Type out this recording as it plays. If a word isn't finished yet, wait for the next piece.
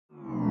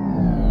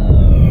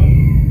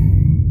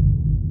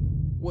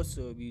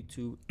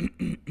YouTube?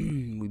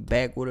 We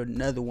back with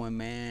another one,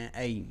 man.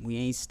 Hey, we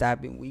ain't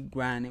stopping. We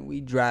grinding.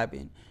 We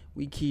dropping.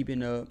 We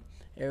keeping up.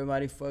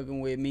 Everybody fucking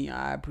with me.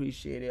 I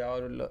appreciate it.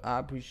 I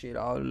appreciate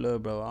all the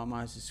love, bro. All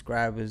my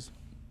subscribers.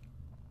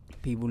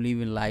 People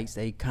leaving likes.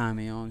 They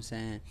comment. You know what I'm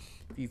saying?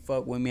 If you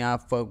fuck with me, I'll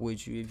fuck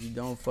with you. If you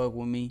don't fuck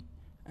with me,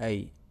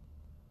 hey,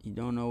 you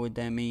don't know what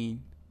that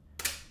mean?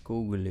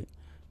 Google it.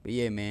 But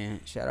yeah, man.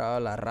 Shout out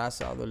all la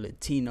raza, all the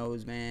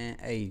Latinos, man.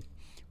 Hey,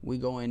 we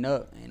going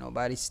up. Ain't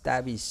nobody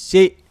stopping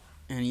shit.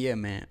 And yeah,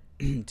 man.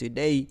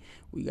 Today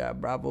we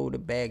got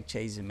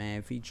BravoTheBagchaser,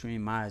 man,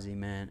 featuring Mozzy,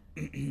 man.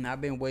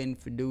 I've been waiting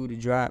for dude to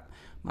drop.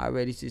 I'm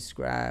already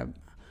subscribed.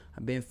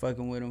 I've been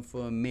fucking with him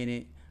for a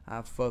minute.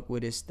 I fuck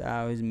with his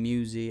style, his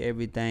music,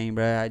 everything,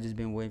 bro. I just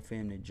been waiting for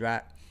him to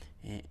drop.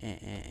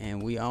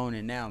 And we own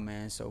it now,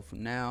 man. So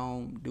from now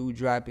on, dude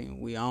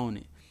dropping, we own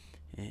it.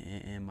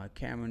 And my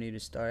camera need to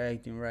start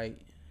acting right.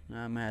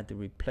 Now I'm gonna have to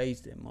replace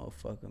that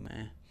motherfucker,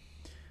 man.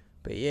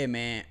 But yeah,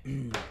 man.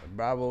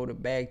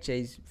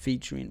 BravoTheBagchaser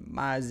featuring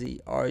Mozzy,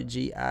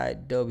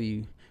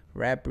 R.G.I.W.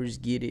 Rappers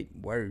get it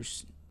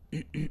worse.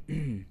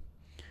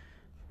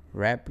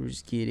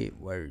 Rappers get it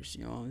worse.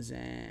 You know what I'm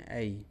saying?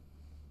 Hey,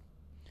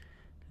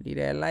 leave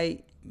that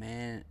light,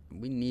 man.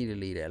 We need to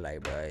leave that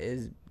light, bro.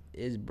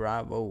 It's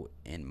Bravo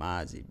and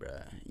Mozzy, bro.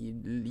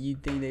 You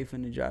think they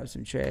finna drop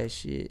some trash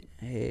shit?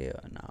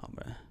 Hell no,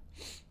 bro.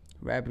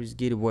 Rappers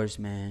get it worse,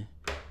 man.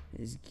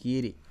 Let's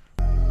get it.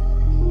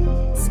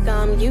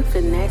 Scum, you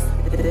finessed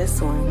this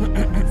one.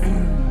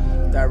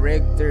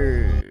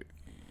 Director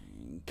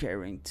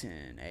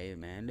Carrington. Hey,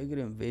 man, look at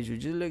them visuals.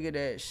 Just look at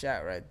that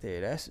shot right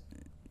there. That's,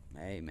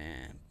 hey,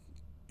 man.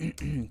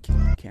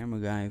 Camera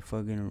guy ain't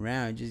fucking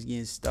around. Just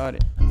getting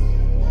started.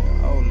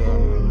 Hold up.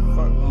 What the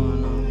fuck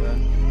going on, bro?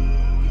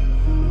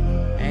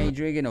 Ain't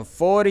drinking a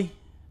 40.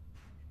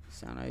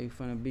 Sound like you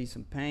finna be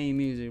some pain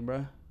music,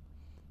 bro.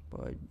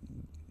 But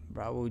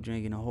Bravo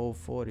drinking a whole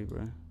 40,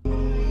 bro.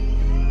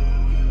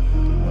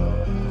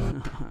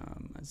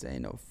 I say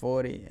no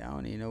 40. I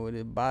don't even know what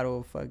this bottle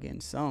of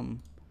fucking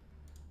something.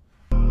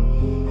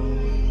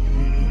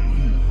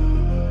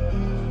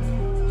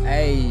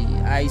 Hey,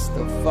 ice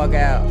the fuck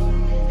out.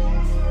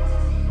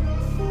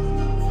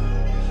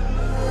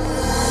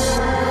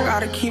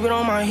 Gotta keep it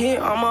on my hip.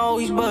 I'm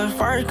always buzz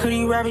first. Could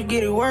these rappers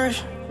get it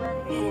worse?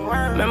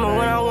 Remember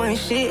when I wasn't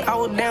shit, I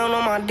was down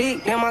on my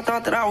dick. Damn, I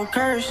thought that I was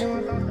cursed.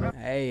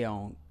 Hey,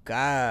 on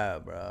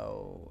God,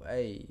 bro.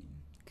 Hey,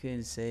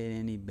 couldn't say it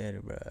any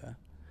better, bro.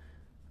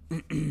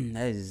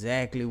 That's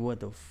exactly what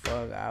the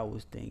fuck I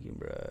was thinking,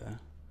 bro.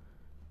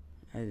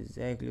 That's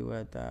exactly what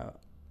I thought.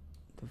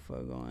 The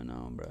fuck going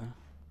on, bro?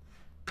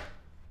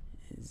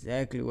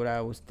 Exactly what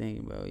I was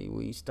thinking, bro.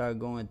 When you start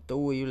going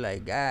through it, you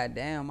like, God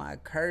damn, I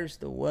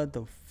cursed or what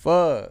the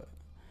fuck?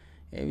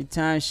 Every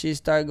time shit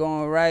start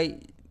going right,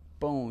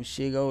 boom,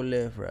 shit go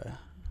left, bro.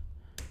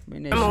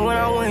 Remember when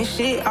I wasn't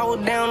shit, I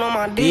was down on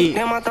my dick.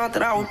 Damn, I thought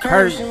that I was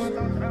cursed.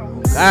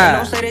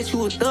 Don't say that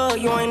you a thug,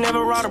 you ain't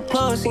never ride a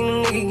plug, seen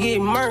a nigga get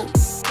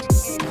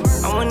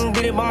murked. I went and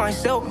did it by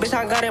myself, bitch,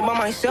 I got it by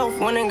myself.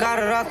 Went and got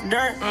it out the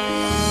dirt.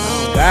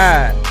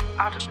 God.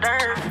 Out the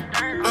dirt.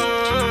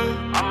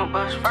 I'm a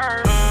bust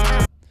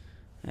first.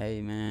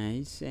 Hey, man,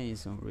 he's saying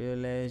some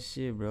real ass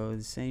shit, bro.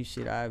 The same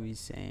shit I be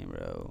saying,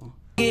 bro.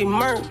 Get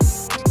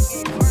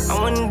murked.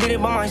 I went and did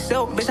it by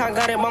myself, bitch, I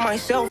got it by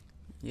myself.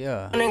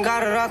 Yeah. Went and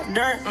got it out the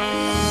dirt.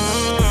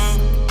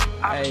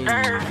 Out the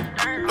dirt.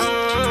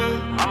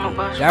 I'm a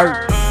bust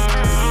first.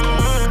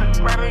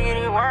 Rapper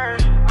getting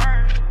worse.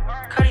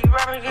 Cuddy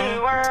rapper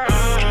getting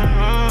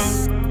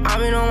worse. I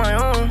been on my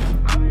own.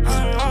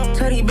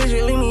 Tell these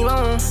bitches leave me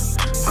alone.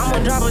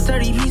 I'ma drop a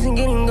 30 piece and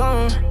get him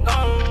gone.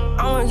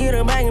 I'ma get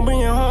her back and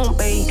bring her home,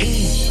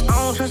 baby. I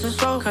don't trust the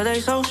soul cause they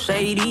so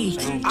shady.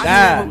 I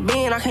can't never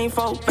been, I can't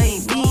fuck,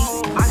 baby.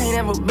 I can't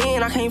never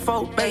been, I can't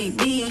fuck,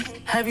 baby.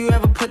 Have you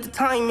ever put the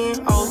time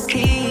in?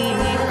 Okay.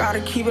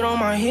 Gotta keep it on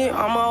my hip,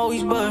 I'm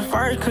always buzz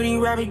first. Could these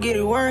rappers get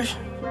it worse?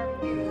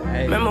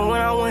 Hey. Remember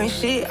when I wasn't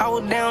shit, I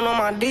was down on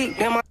my dick.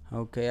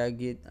 Okay, I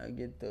get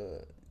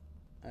the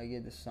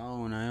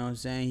song. You know what I'm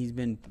saying?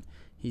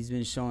 He's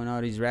been showing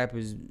all these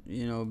rappers,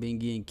 you know, been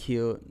getting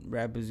killed.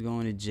 Rappers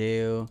going to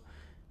jail.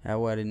 That's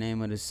why the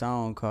name of the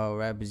song called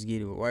 "Rappers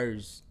Get It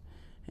Worse."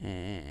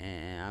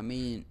 And I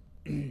mean,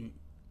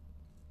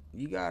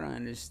 you gotta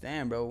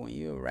understand, bro. When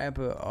you're a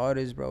rapper,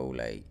 artist, bro,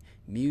 like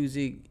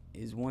music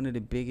is one of the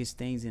biggest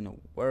things in the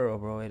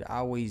world, bro. It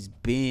always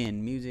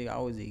been. Music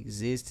always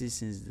existed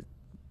since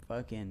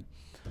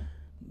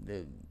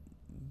the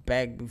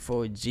back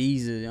before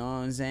Jesus, you know what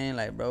I'm saying?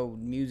 Like, bro,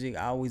 music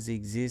always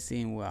existed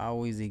and will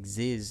always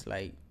exist.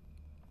 Like,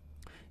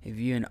 if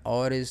you're an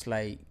artist,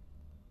 like,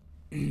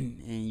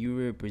 and you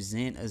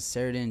represent a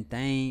certain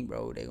thing,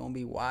 bro, they gonna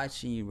be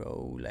watching you,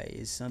 bro. Like,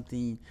 it's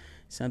something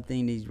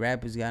these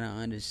rappers gotta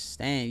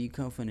understand. You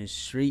come from the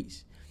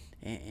streets,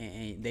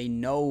 and they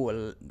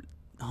know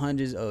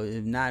hundreds of,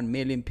 if not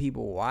million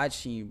people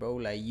watching you, bro.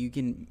 Like, you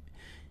can,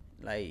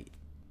 like,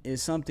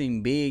 it's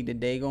something big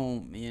that they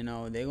gon', you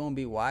know, they gonna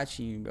be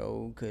watching you,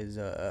 bro, because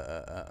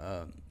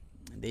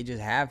they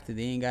just have to.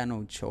 They ain't got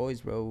no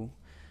choice, bro.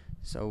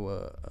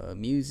 So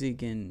music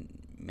can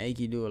make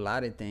you do a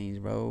lot of things,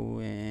 bro,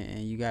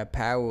 and you got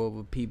power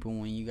over people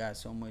when you got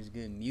so much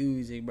good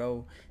music,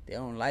 bro. They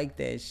don't like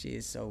that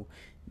shit, so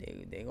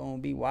they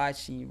gonna be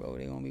watching you, bro.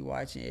 They gonna be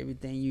watching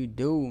everything you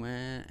do,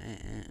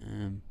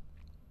 man.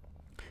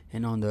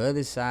 And on the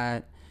other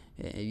side,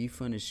 if you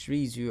from the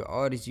streets, you're an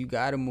artist, you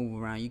gotta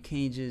move around. You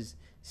can't just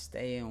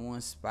stay in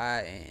one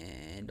spot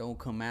and don't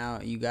come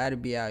out. You gotta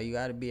be out. You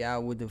gotta be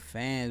out with the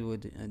fans,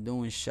 with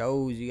doing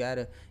shows. You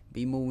gotta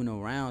be moving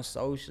around,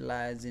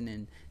 socializing,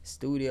 and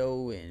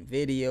studio and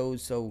videos.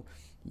 So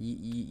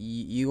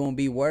you gonna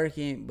be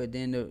working, but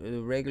then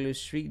the regular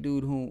street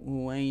dude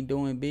who ain't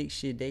doing big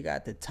shit, they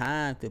got the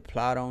time to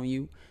plot on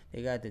you.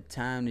 They got the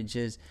time to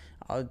just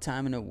all the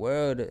time in the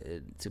world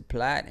to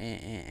plot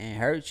and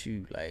hurt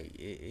you. Like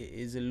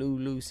it's a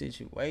lose-lose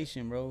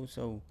situation, bro.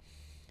 So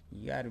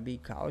you gotta be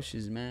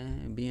cautious,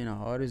 man. Being an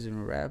artist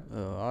and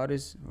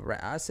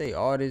I say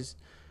artist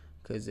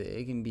because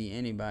it can be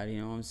anybody,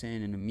 you know what I'm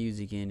saying, in the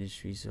music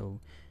industry. So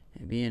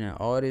being an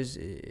artist,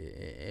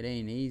 it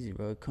ain't easy,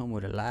 bro. It come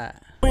with a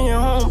lot. Bring it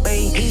home,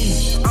 baby.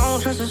 I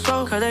don't trust the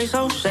soul cause they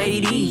so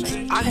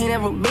shady. I can't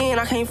ever been,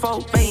 I can't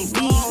fault,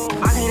 baby.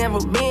 I can't ever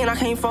been, I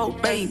can't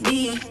fault,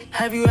 baby.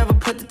 Have you ever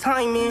put the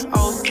time in?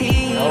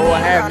 Okay. No, I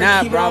have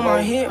not, bro.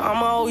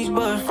 I'm always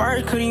buzz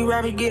first, could these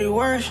rappers get it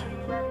worse?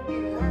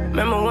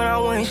 Remember when I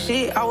wasn't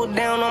shit, I was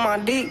down on my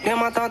dick, then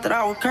I thought that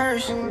I would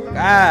curse.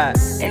 God.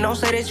 And don't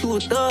say that you a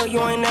thug, you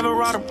ain't never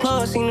ride a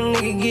plug, seen a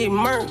nigga get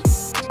murked.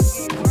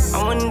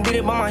 I went and did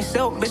it by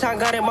myself, bitch, I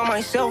got it by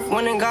myself,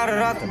 went and got it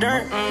out the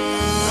dirt.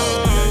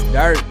 The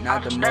dirt,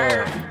 not the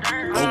mud.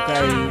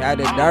 Okay, out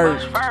the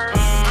dirt.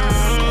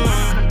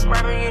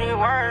 Rapping getting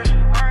worse.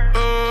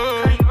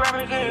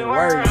 Rapping getting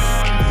worse.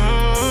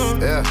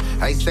 Yeah,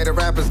 I say the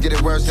rappers get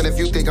it worse, and if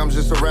you think I'm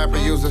just a rapper,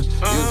 use a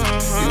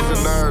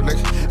nerd,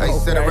 nigga. I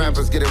say the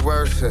rappers get it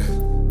worse.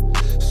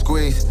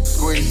 Squeeze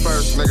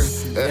first, nigga.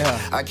 Yeah.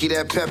 I keep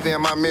that pep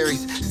in my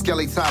mirrors.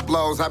 Skelly top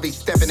lows, I be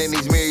stepping in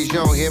these mirrors, you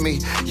don't hear me?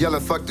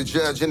 Yelling fuck the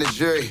judge and the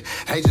jury.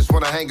 They just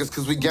wanna hang us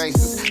cause we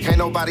gangsters. Can't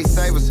nobody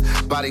save us.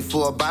 Body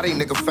for a body,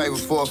 nigga favor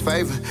for a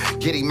favor.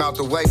 Get him out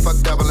the way, fuck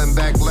doubling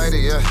back later,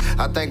 yeah.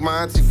 I thank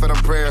my auntie for them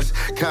prayers.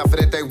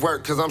 Confident they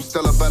work cause I'm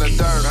still a better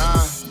dirt,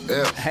 huh?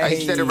 Yeah. Hey. I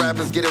say the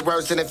rappers get it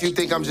worse, and if you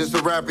think I'm just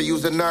a rapper,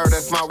 use a nerd,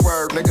 that's my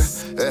word,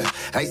 nigga.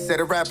 Yeah. I say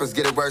the rappers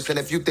get it worse, and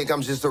if you think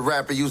I'm just a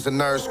rapper, use a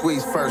nerd,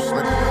 squeeze first,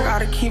 nigga.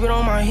 Gotta keep it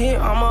on my hip,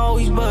 I'm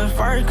always buzz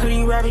first, could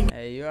he rap it?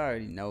 Hey, you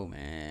already know,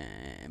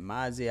 man.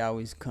 Mozzy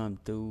always come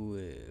through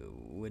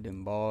with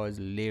them bars,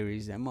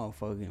 lyrics. That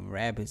motherfucking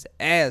rap his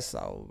ass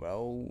off,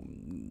 bro.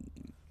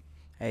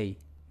 Hey,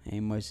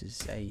 ain't much to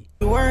say.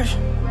 Worse.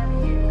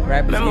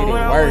 Rappers Remember get it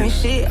when I worse.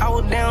 wasn't shit, I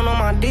was down on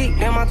my dick,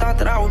 then I thought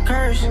that I would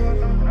curse.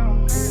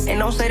 And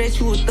don't say that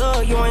you a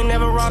thug, you ain't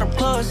never ride a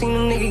plug, seen a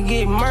nigga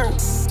get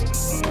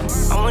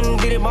murked. I went and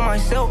did it by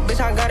myself, bitch,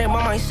 I got it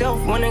by myself,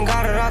 went and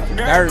got it out the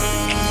dirt.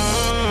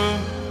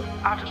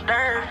 Out the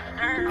dirt.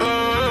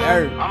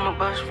 Dirt. I'm a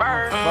bus first.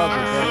 Fuck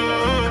with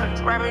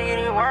that. Rapping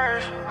getting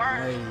worse.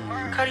 Hey.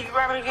 Cause these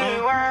rapping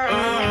getting worse.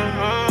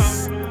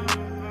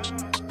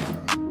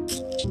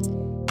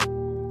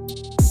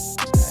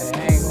 I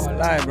ain't gonna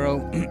lie,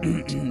 bro.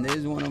 This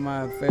is one of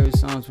my favorite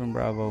songs from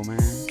Bravo,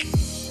 man.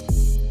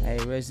 Hey,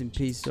 rest in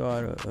peace to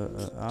all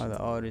the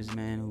artists,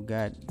 man, who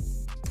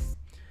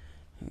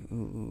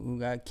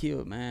got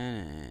killed,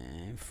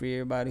 man, and free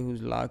everybody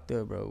who's locked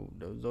up, bro.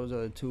 Those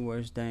are the two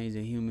worst things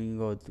a human can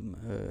go through,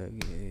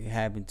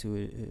 happen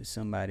to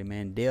somebody,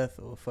 man. Death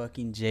or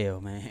fucking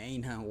jail, man.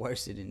 Ain't nothing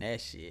worse than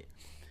that shit.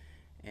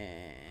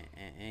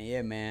 And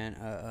yeah, man,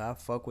 I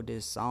fuck with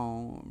this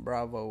song,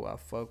 Bravo. I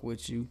fuck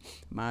with you,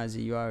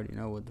 Mozzy. You already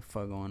know what the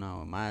fuck going on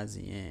with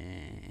Mozzy,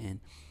 and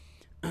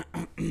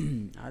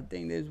I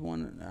think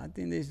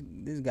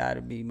this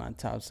gotta be my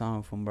top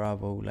song from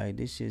Bravo. Like,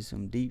 this shit,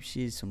 some deep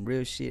shit, some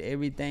real shit.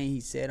 Everything he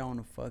said on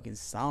the fucking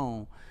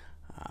song,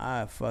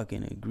 I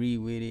fucking agree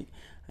with it.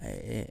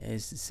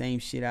 It's the same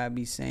shit I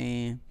be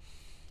saying.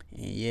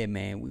 And yeah,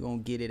 man, we gonna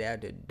get it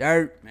out the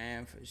dirt,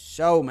 man, for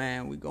sure,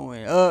 man. We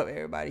going up.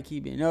 Everybody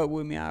keeping up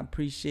with me. I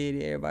appreciate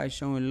it. Everybody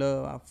showing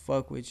love. I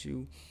fuck with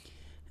you.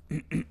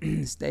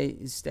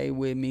 Stay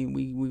with me.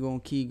 We gonna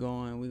keep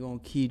going. We gonna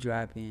keep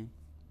dropping.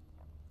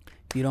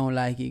 If you don't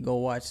like it, go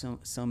watch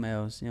some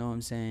else. You know what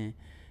I'm saying?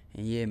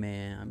 And yeah,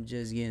 man, I'm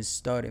just getting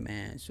started,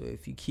 man. So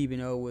if you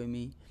keeping up with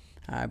me,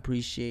 I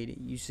appreciate it.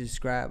 You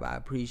subscribe, I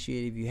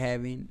appreciate it. If you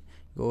haven't,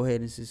 go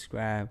ahead and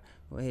subscribe.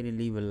 Go ahead and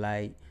leave a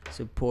like.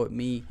 Support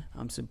me.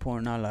 I'm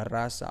supporting all la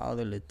raza, all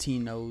the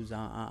Latinos.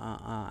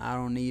 I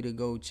don't need to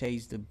go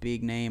chase the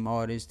big name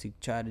artists to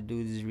try to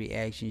do this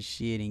reaction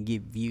shit and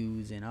get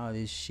views and all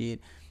this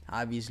shit.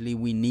 Obviously,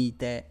 we need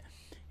that.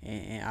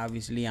 And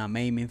obviously, I'm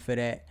aiming for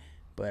that.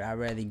 But I'd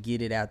rather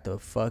get it out the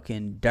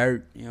fucking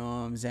dirt. You know what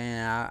I'm saying?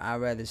 I'd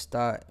rather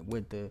start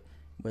with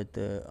But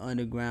the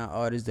underground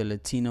artists, the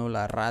Latino,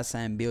 La Raza,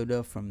 and build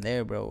up from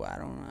there, bro.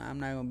 I'm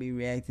not gonna be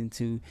reacting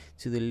to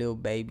the little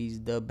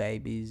babies, the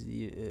babies,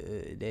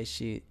 that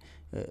shit,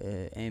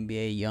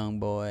 NBA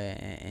YoungBoy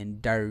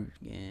and Dirt,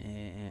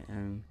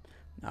 and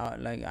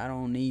like I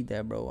don't need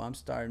that, bro. I'm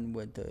starting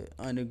with the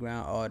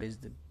underground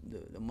artists,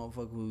 the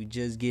motherfucker who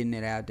just getting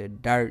it out there,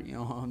 Dirt. You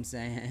know what I'm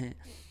saying?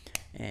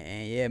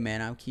 And yeah,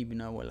 man, I'm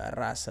keeping up with La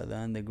Raza, the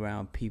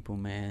underground people,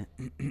 man.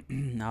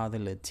 All the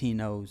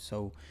Latinos.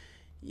 So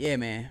yeah,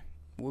 man,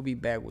 we'll be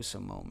back with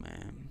some more,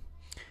 man.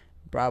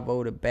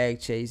 Bravo the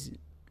Bagchaser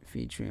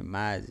featuring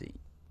Mozzy.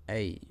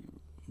 Hey,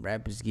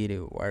 rappers get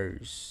it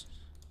worse.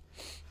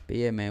 But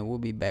yeah, man, we'll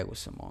be back with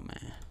some more,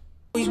 man.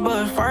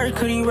 But first,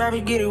 could he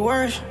rappers get it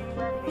worse?